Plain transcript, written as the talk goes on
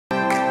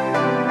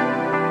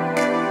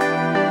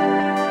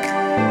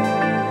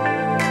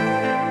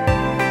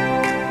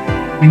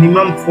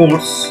minimum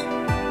force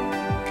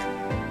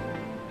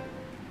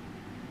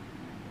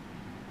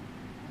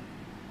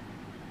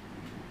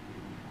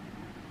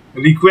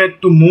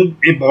required to move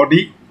a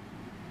body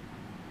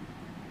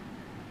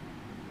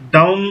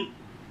down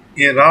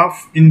a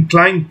rough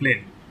inclined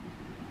plane.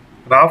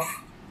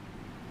 Rough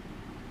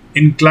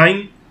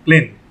inclined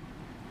plane.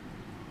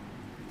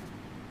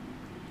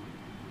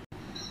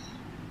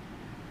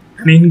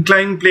 An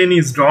inclined plane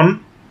is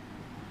drawn.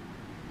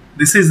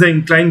 This is the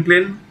inclined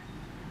plane,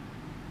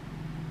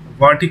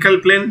 vertical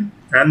plane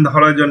and the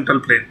horizontal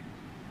plane.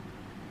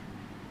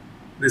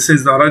 This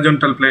is the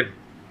horizontal plane.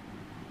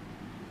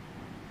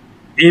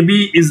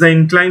 AB is the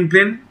inclined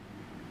plane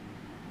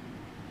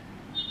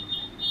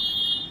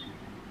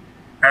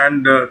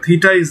and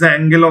theta is the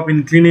angle of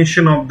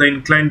inclination of the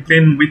inclined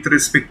plane with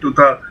respect to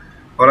the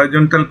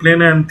horizontal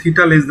plane, and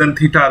theta less than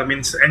theta r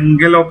means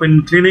angle of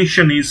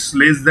inclination is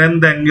less than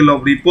the angle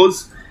of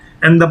repose,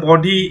 and the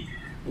body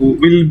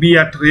will be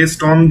at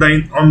rest on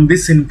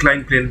this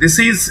inclined plane. This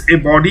is a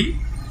body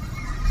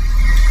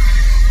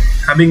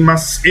having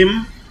mass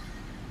m.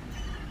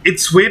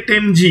 Its weight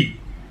mg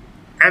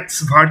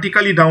acts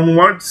vertically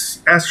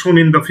downwards as shown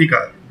in the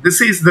figure. This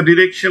is the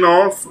direction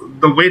of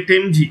the weight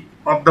mg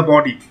of the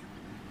body.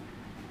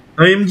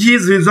 Now mg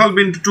is resolved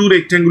into two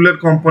rectangular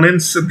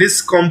components.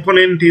 This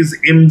component is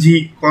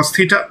mg cos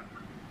theta.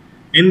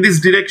 In this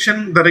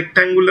direction, the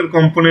rectangular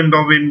component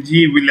of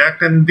mg will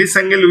act, and this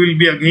angle will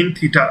be again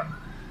theta.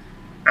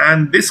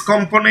 And this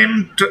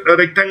component,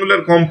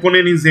 rectangular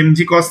component, is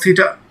mg cos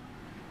theta,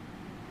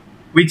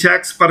 which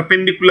acts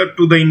perpendicular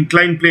to the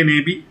inclined plane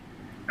AB.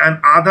 And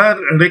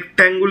other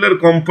rectangular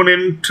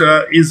component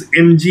is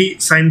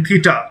mg sin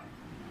theta.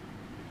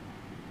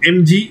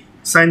 Mg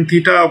sin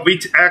theta,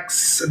 which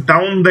acts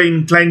down the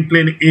inclined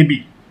plane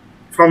AB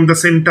from the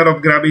center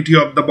of gravity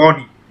of the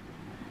body.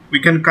 We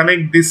can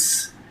connect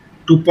these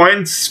 2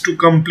 points to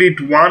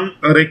complete one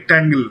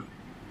rectangle.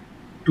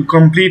 To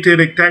complete a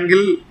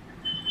rectangle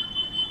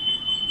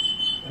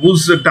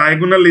whose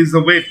diagonal is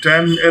the weight,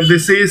 and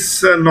this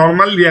is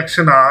normal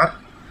reaction R.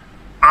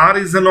 R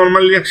is the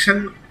normal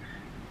reaction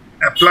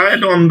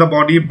applied on the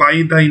body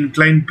by the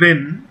inclined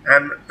plane,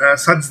 and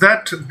such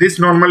that this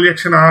normal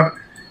reaction R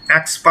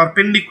acts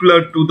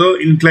perpendicular to the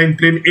inclined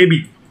plane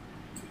AB.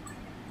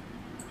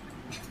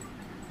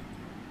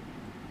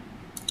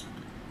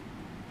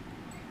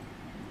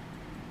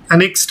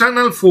 An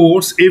external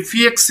force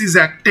Fex is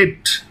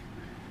acted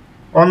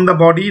on the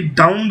body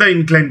down the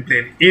inclined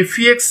plane.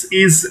 Fex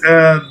is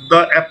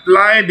the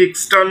applied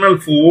external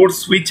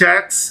force which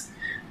acts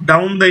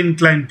down the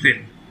inclined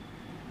plane,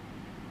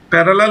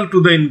 parallel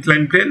to the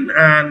inclined plane,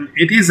 and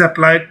it is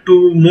applied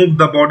to move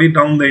the body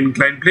down the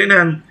inclined plane.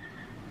 And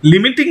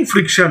limiting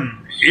friction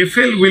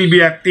Fl will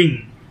be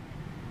acting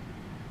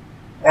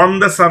on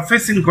the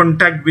surface in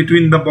contact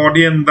between the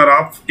body and the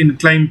rough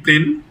inclined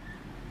plane,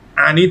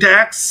 and it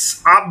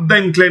acts up the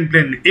inclined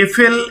plane.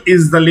 Fl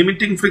is the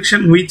limiting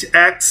friction which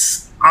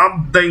acts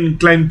up the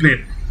inclined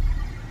plane.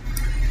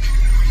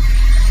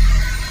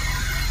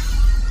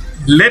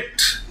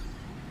 Let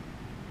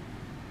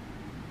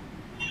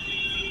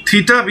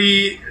theta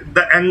be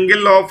the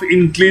angle of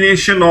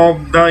inclination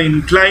of the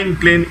inclined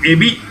plane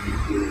AB.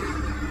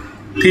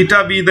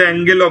 Theta be the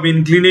angle of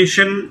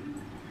inclination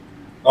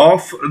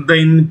of the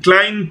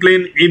inclined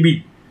plane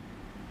AB.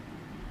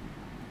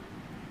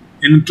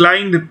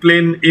 Inclined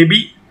plane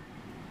AB,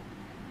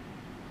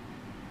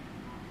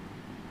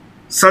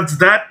 such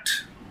that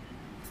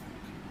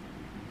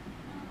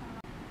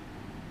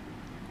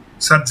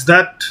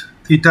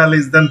theta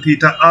less than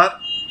theta r,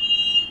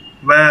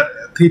 where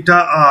theta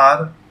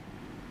r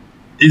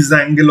is the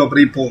angle of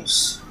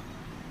repose.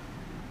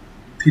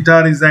 Theta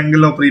r is the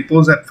angle of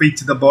repose at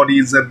which the body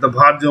is at the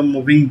verge of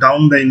moving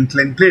down the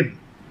inclined plane.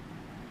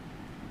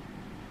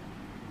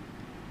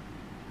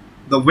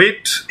 The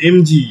weight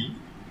mg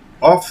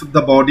of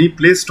the body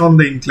placed on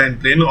the inclined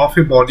plane, of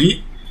a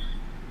body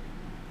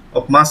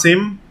of mass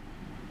m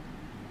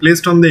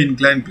placed on the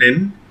inclined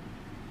plane,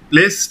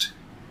 placed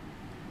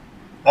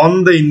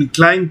on the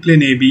inclined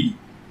plane AB,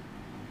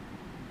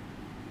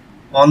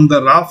 on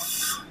the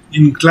rough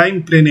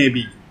inclined plane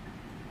AB,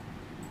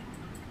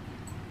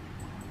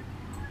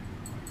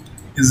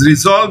 is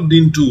resolved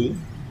into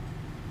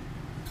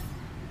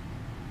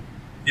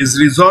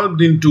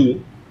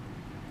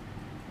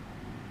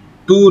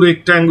two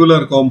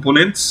rectangular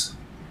components,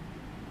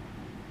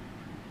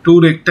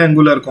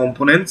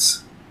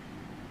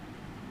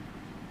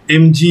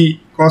 mg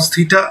cos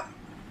theta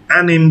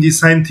and mg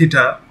sin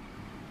theta,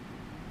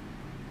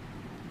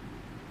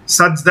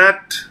 such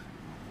that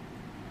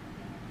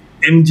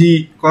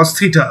mg cos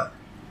theta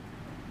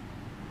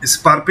is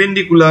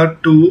perpendicular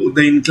to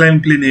the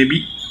inclined plane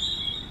AB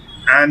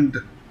and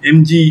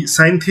mg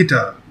sin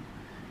theta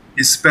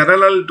is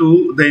parallel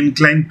to the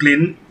inclined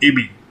plane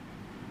AB.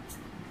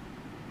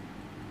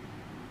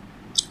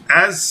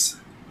 As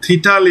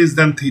theta less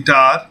than theta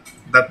r,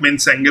 that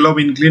means angle of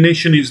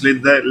inclination is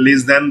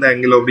less than the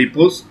angle of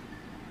repose,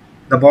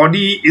 the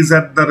body is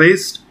at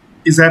rest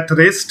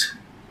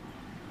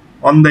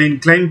on the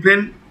inclined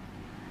plane,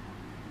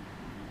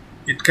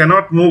 It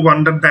cannot move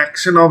under the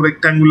action of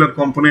rectangular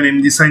component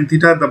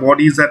mgsinθ. The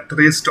body is at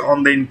rest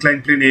on the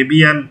inclined plane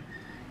AB, and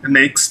an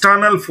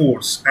external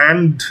force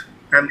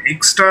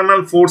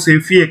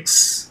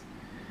Fex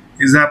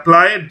is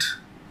applied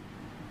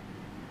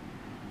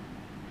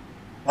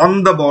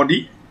on the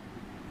body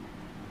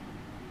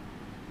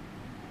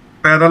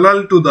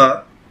parallel to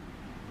the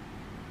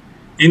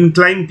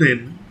inclined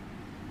plane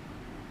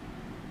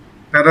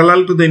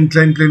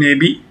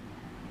AB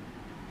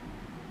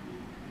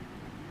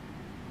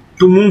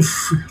to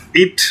move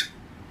it,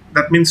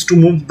 that means to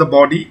move the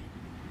body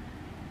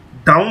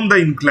down the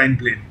inclined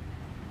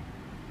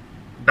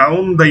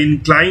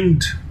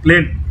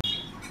plane.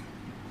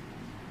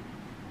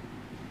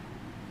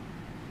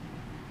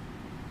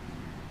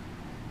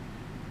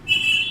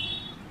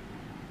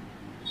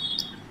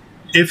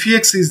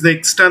 Fex is the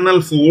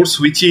external force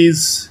which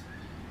is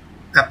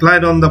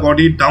applied on the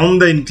body down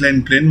the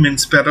inclined plane,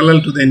 means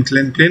parallel to the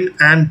inclined plane,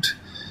 and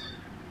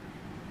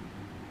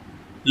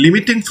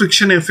limiting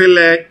friction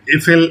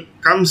FL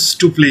comes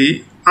to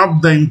play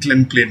up the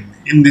inclined plane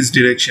in this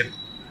direction.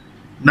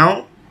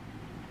 Now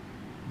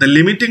the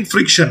limiting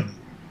friction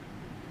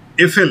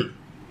FL,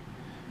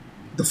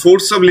 the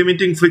force of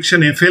limiting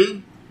friction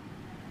FL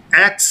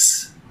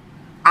acts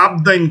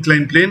up the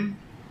inclined plane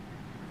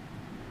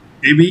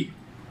AB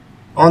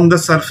on the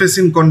surface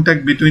in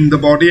contact between the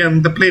body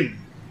and the plane.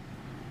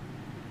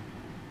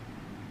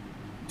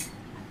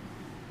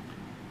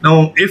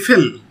 Now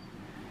FL,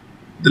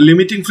 the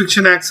limiting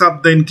friction acts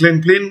up the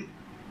inclined plane,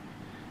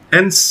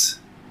 hence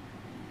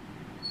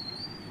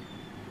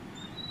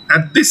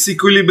at this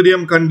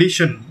equilibrium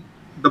condition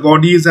the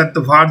body is at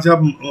the verge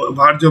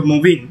of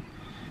moving.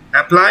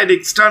 Applied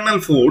external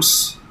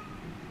force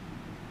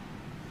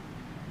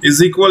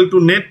is equal to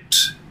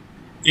net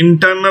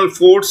internal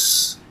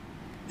force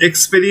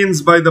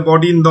experienced by the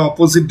body in the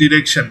opposite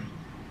direction.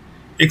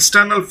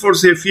 External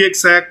force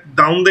Fex act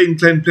down the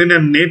inclined plane,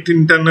 and net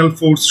internal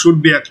force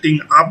should be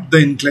acting up the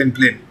inclined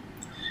plane.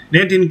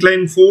 Net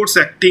inclined force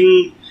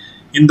acting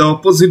in the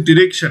opposite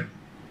direction.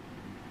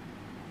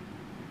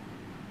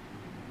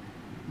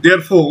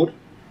 Therefore,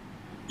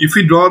 if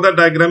we draw the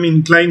diagram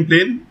inclined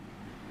plane,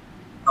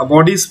 a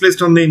body is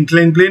placed on the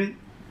inclined plane.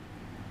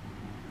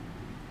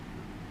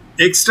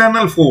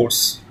 External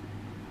force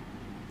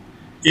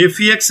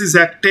Fex is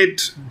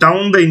acted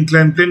down the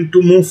inclined plane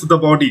to move the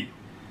body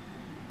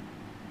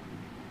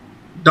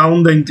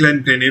down the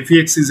inclined plane.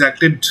 Fex is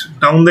acted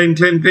down the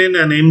inclined plane,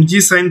 and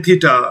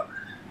mgsinθ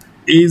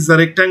is the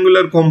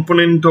rectangular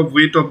component of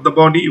weight of the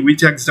body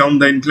which acts down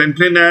the inclined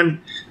plane, and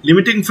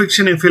limiting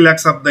friction FL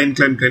acts up the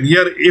inclined plane.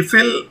 Here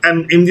FL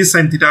and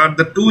mgsinθ are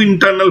the two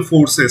internal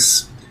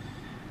forces.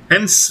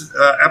 Hence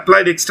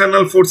applied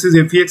external force is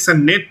Fex,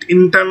 and net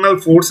internal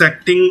force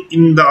acting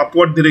in the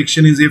upward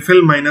direction is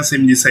FL minus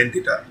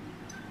mgsinθ.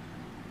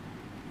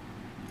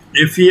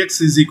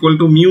 Fex is equal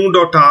to mu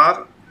dot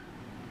R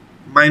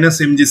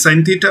minus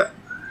mgsinθ,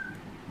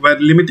 where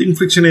limiting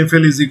friction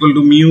FL is equal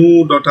to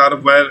mu dot R,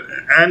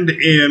 and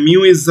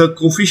mu is the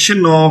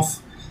coefficient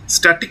of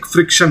static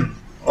friction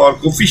or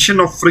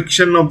coefficient of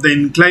friction of the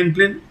inclined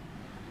plane.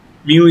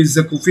 Mu is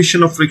the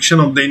coefficient of friction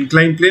of the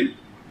inclined plane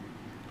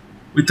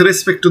with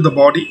respect to the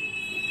body,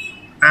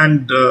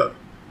 and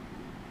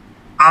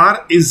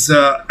R is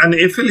and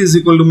FL is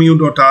equal to mu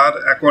dot R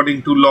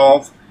according to law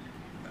of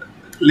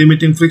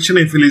limiting friction.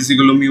 FL is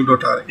equal to mu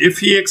dot R.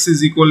 Fex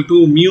is equal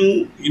to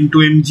mu into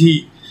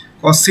mg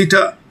cos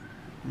theta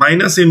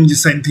minus mg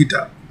sin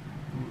theta.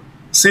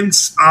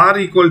 Since R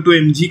equal to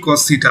mg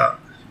cos theta,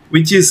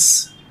 which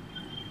is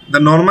the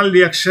normal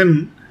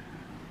reaction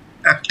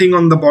acting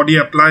on the body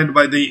applied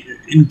by the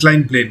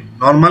inclined plane,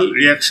 normal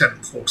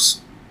reaction force.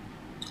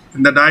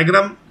 In the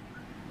diagram,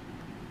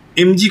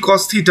 mg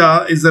cos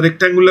theta is the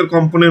rectangular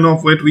component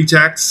of weight which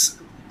acts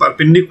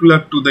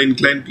perpendicular to the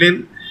inclined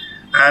plane,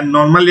 and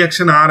normal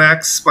reaction R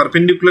acts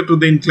perpendicular to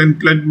the inclined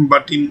plane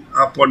but in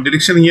upward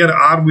direction. Here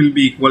R will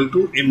be equal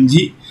to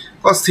mg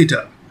cos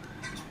theta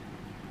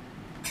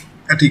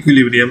at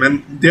equilibrium,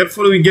 and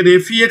therefore we get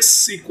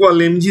Fex equal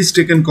mg is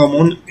taken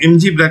common,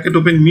 mg bracket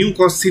open mu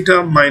cos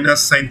theta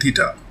minus sin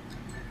theta.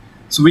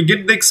 So we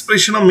get the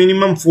expression of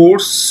minimum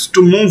force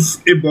to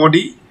move a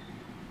body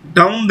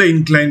down the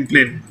inclined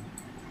plane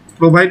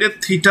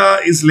provided theta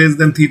is less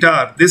than theta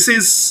r. This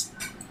is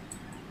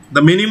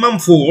the minimum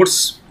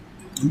force.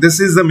 This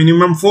is the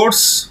minimum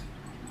force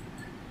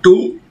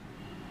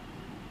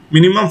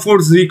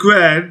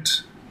required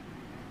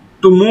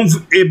to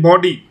move a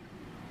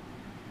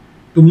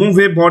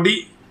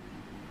body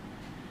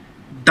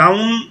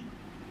down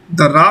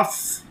the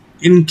rough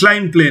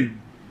inclined plane